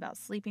questions about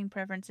sleeping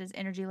preferences,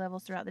 energy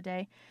levels throughout the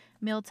day,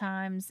 meal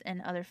times,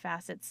 and other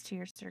facets to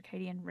your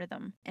circadian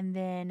rhythm. And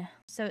then,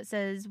 so it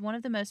says, one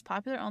of the most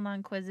popular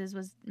online quizzes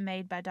was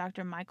made by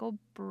Dr. Michael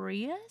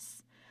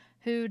Breus,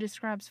 who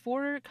describes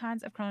 4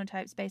 kinds of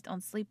chronotypes based on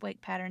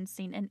sleep-wake patterns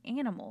seen in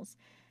animals.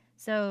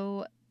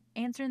 So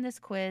answering this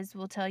quiz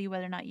will tell you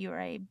whether or not you are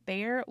a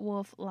bear,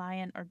 wolf,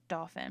 lion, or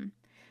dolphin.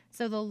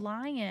 So the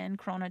lion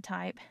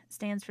chronotype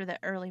stands for the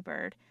early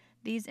bird.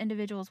 These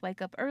individuals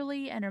wake up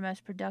early and are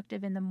most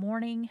productive in the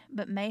morning,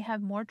 but may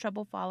have more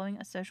trouble following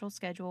a social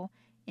schedule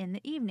in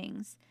the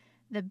evenings.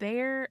 The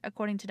bear,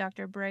 according to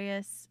Dr.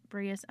 Breus,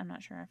 I'm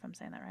not sure if I'm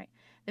saying that right.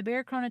 The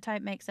bear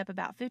chronotype makes up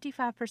about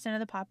 55% of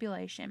the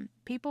population.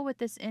 People with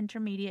this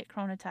intermediate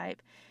chronotype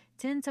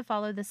tend to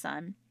follow the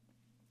sun.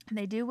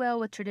 They do well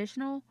with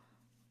traditional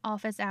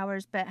office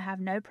hours, but have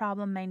no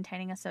problem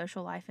maintaining a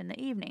social life in the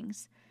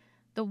evenings.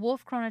 The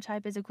wolf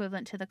chronotype is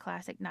equivalent to the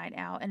classic night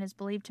owl and is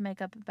believed to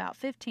make up about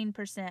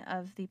 15%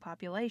 of the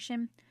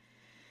population.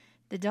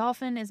 The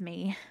dolphin is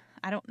me.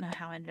 I don't know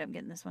how I ended up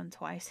getting this one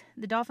twice.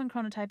 The dolphin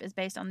chronotype is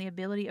based on the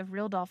ability of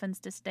real dolphins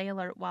to stay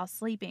alert while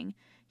sleeping.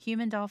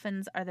 Human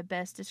dolphins are the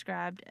best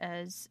described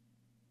as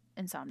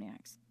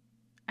insomniacs.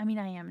 I mean,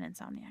 I am an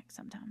insomniac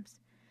sometimes.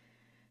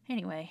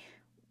 Anyway,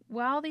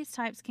 while these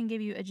types can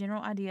give you a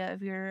general idea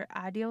of your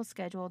ideal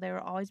schedule, there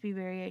will always be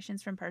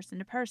variations from person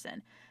to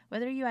person.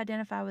 Whether you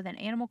identify with an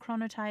animal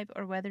chronotype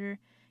or whether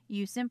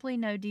you simply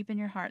know deep in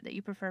your heart that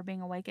you prefer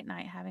being awake at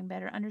night, having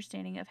better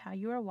understanding of how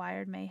you are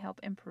wired may help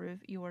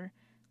improve your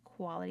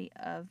quality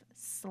of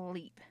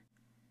sleep.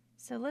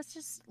 So let's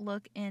just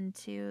look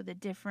into the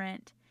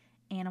different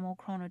animal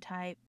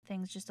chronotype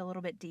things just a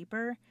little bit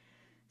deeper.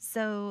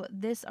 So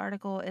this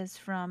article is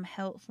from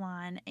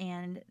Healthline,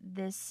 and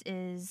this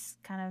is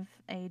kind of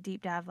a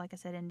deep dive, like I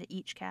said, into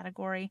each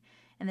category.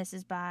 And this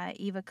is by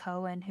Eva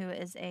Cohen, who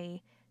is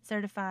a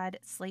certified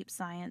sleep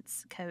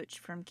science coach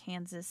from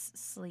Kansas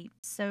Sleep.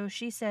 So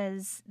she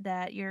says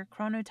that your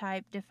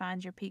chronotype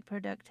defines your peak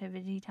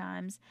productivity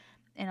times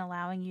and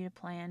allowing you to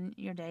plan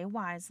your day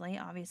wisely,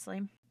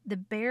 obviously. The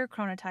bear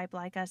chronotype,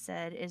 like I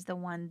said, is the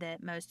one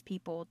that most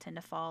people tend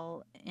to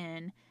fall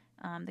in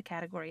the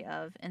category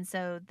of. And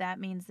so that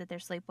means that their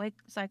sleep wake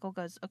cycle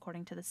goes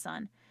according to the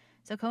sun.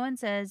 So Cohen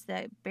says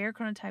that bear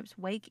chronotypes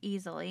wake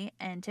easily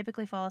and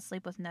typically fall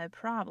asleep with no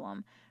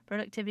problem.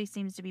 Productivity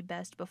seems to be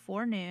best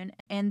before noon,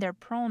 and they're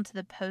prone to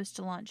the post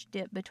lunch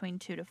dip between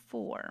 2 to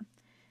 4.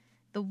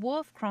 The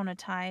wolf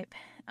chronotype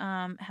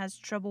has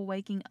trouble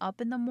waking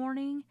up in the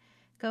morning.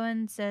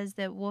 Cohen says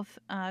that wolf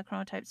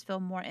chronotypes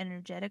feel more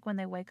energetic when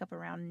they wake up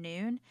around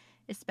noon,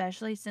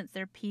 especially since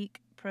their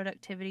peak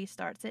productivity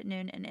starts at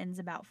noon and ends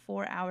about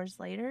 4 hours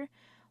later.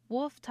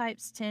 Wolf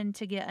types tend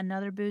to get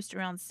another boost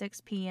around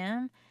 6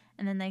 p.m.,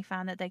 and then they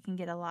find that they can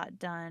get a lot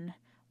done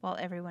while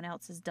everyone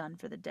else is done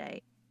for the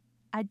day.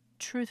 I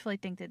truthfully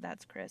think that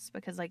that's Chris,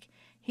 because like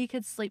he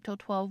could sleep till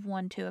 12,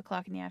 1, 2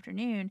 o'clock in the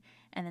afternoon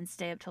and then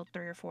stay up till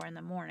 3 or 4 in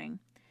the morning.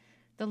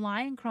 The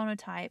lion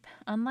chronotype,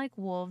 unlike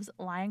wolves,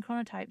 lion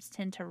chronotypes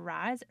tend to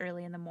rise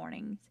early in the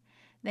mornings.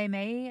 They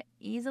may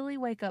easily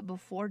wake up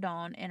before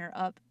dawn and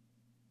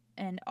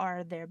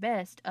are their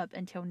best up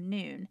until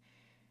noon.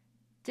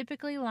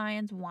 Typically,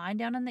 lions wind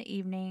down in the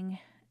evening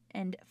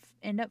and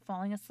end up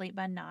falling asleep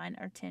by 9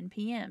 or 10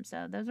 p.m.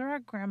 So those are our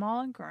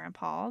grandma and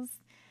grandpas.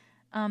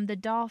 The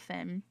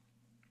dolphin.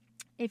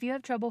 If you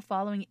have trouble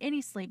following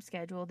any sleep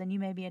schedule, then you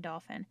may be a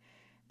dolphin.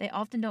 They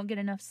often don't get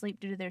enough sleep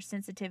due to their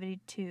sensitivity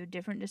to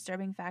different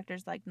disturbing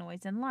factors like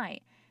noise and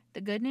light.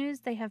 The good news,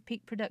 they have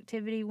peak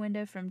productivity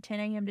window from 10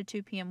 a.m. to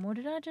 2 p.m. What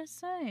did I just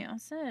say? I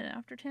said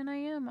after 10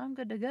 a.m. I'm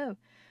good to go,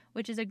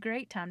 which is a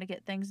great time to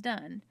get things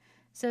done.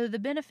 So the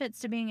benefits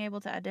to being able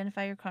to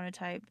identify your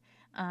chronotype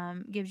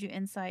gives you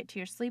insight to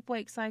your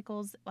sleep-wake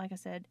cycles. Like I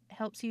said,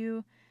 helps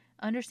you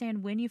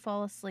understand when you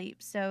fall asleep.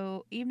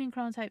 So evening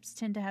chronotypes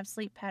tend to have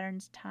sleep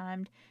patterns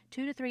timed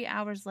 2 to 3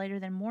 hours later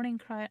than morning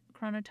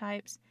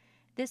chronotypes.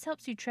 This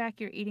helps you track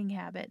your eating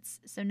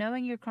habits. So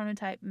knowing your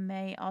chronotype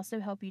may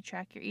also help you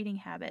track your eating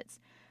habits.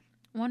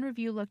 One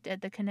review looked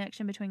at the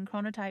connection between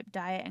chronotype,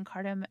 diet, and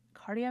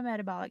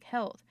cardiometabolic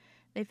health.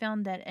 They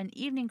found that an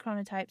evening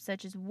chronotype,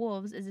 such as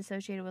wolves, is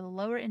associated with a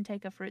lower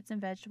intake of fruits and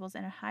vegetables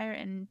and a higher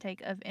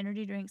intake of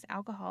energy drinks,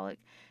 alcoholic,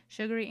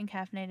 sugary, and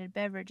caffeinated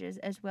beverages,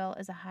 as well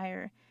as a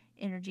higher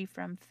energy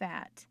from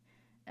fat,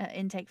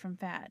 intake from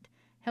fat.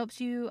 Helps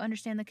you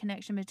understand the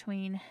connection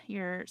between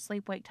your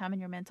sleep-wake time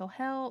and your mental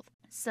health.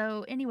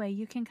 So anyway,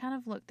 you can kind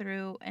of look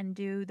through and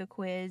do the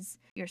quiz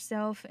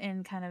yourself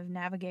and kind of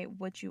navigate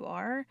what you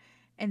are.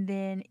 And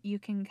then you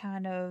can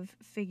kind of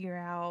figure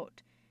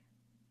out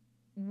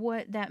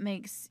what that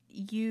makes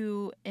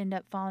you end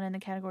up falling in the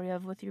category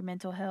of with your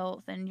mental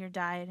health and your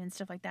diet and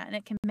stuff like that. And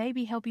it can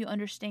maybe help you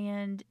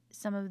understand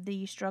some of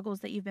the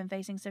struggles that you've been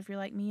facing. So if you're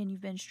like me and you've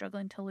been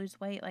struggling to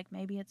lose weight, like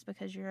maybe it's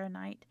because you're a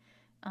night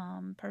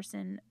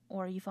person,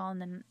 or you fall in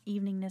the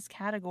eveningness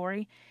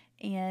category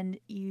and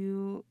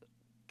you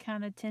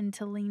kind of tend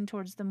to lean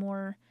towards the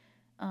more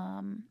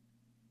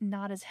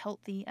not as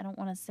healthy, I don't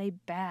want to say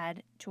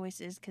bad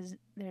choices, because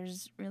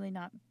there's really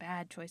not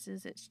bad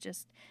choices. It's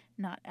just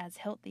not as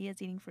healthy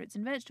as eating fruits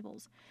and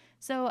vegetables.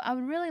 So I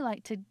would really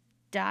like to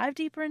dive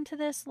deeper into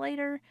this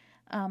later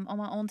on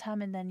my own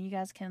time, and then you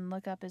guys can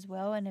look up as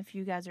well. And if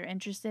you guys are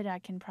interested, I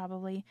can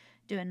probably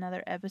do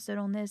another episode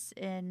on this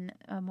in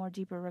a more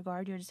deeper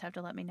regard. You'll just have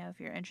to let me know if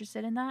you're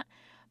interested in that.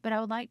 But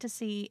I would like to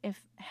see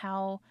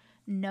how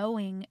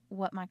knowing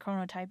what my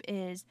chronotype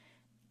is,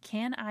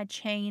 can I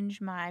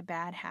change my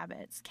bad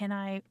habits? Can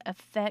I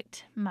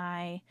affect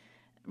my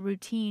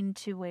routine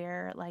to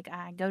where like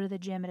I go to the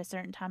gym at a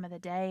certain time of the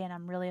day and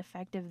I'm really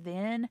effective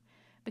then?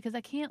 Because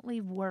I can't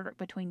leave work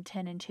between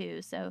 10 and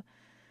 2. So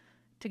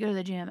to go to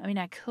the gym, I mean,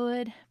 I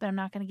could, but I'm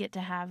not going to get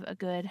to have a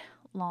good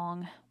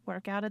long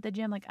workout at the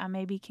gym. Like I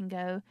maybe can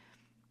go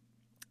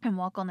and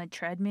walk on the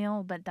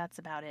treadmill, but that's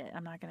about it.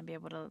 I'm not going to be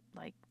able to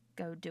like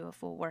go do a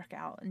full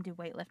workout and do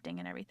weightlifting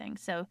and everything.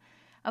 So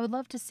I would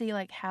love to see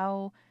like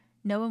how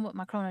knowing what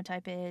my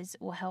chronotype is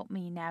will help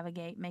me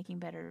navigate making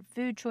better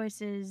food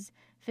choices,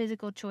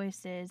 physical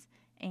choices,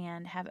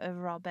 and have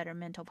overall better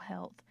mental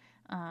health.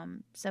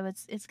 So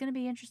it's going to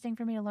be interesting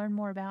for me to learn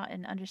more about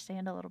and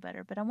understand a little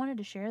better. But I wanted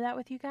to share that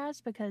with you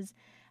guys because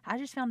I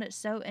just found it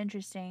so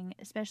interesting,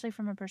 especially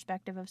from a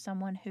perspective of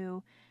someone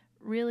who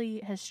really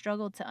has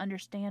struggled to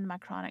understand my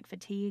chronic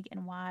fatigue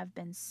and why I've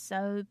been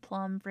so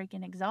plumb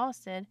freaking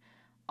exhausted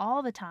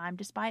all the time,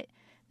 despite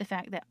the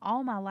fact that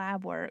all my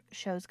lab work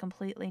shows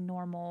completely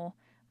normal,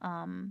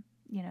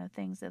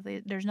 things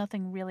that there's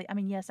nothing really, I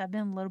mean, yes, I've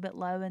been a little bit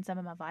low in some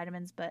of my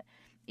vitamins, but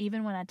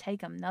even when I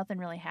take them, nothing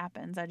really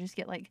happens. I just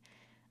get like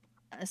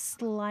a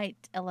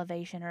slight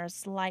elevation or a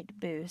slight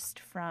boost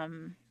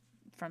from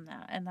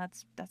that, and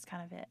that's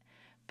kind of it.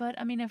 But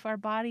I mean, if our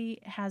body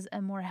has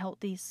a more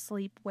healthy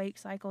sleep-wake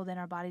cycle, then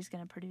our body's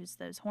going to produce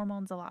those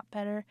hormones a lot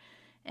better,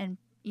 and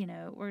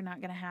we're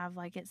not going to have,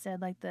 like it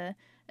said, like the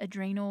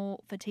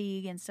adrenal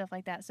fatigue and stuff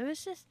like that. So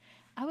it's just,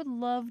 I would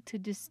love to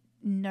just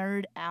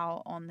nerd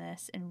out on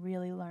this and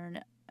really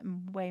learn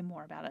way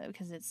more about it,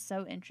 because it's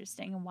so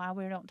interesting, and why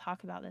we don't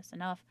talk about this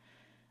enough,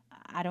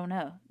 I don't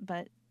know.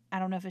 But I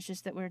don't know if it's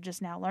just that we're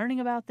just now learning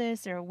about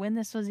this, or when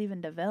this was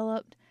even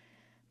developed.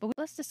 But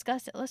let's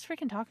discuss it. Let's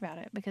freaking talk about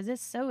it, because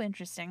it's so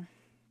interesting.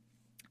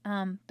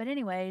 But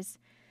anyways,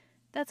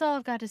 that's all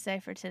I've got to say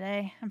for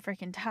today. I'm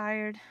freaking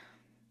tired.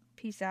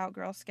 Peace out,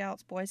 Girl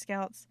Scouts, Boy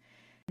Scouts.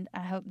 And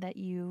I hope that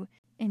you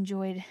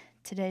enjoyed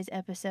today's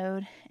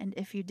episode. And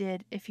if you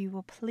did, if you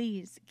will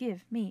please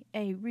give me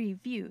a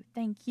review.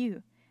 Thank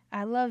you.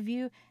 I love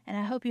you, and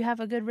I hope you have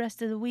a good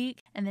rest of the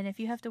week. And then if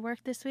you have to work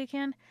this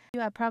weekend,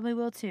 I probably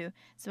will too.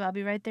 So I'll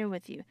be right there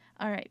with you.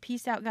 All right,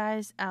 peace out,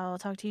 guys. I'll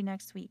talk to you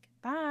next week.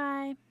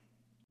 Bye.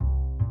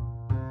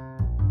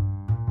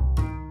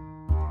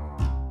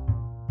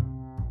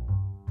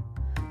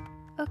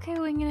 Okay,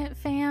 Winging It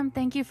fam,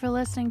 thank you for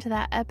listening to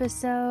that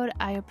episode.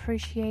 I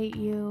appreciate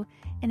you.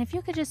 And if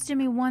you could just do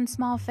me one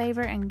small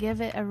favor and give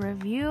it a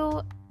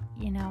review,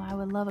 I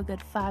would love a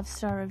good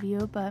 5-star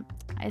review, but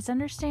it's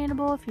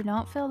understandable if you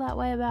don't feel that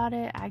way about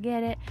it. I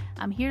get it.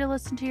 I'm here to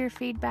listen to your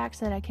feedback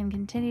so that I can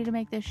continue to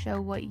make this show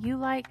what you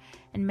like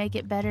and make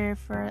it better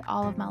for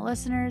all of my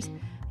listeners.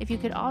 If you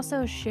could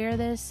also share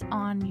this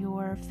on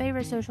your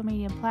favorite social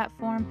media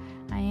platform.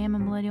 I am a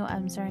millennial.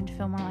 I'm starting to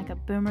feel more like a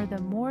boomer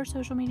the more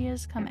social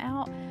medias come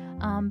out.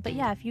 But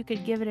yeah, if you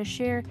could give it a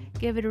share,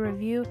 give it a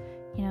review,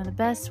 the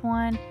best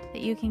one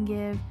that you can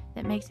give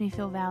that makes me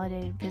feel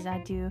validated, because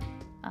I do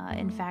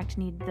in fact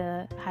need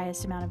the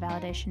highest amount of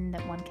validation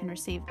that one can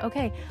receive.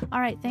 Okay,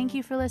 all right, thank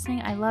you for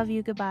listening. I love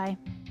you. Goodbye.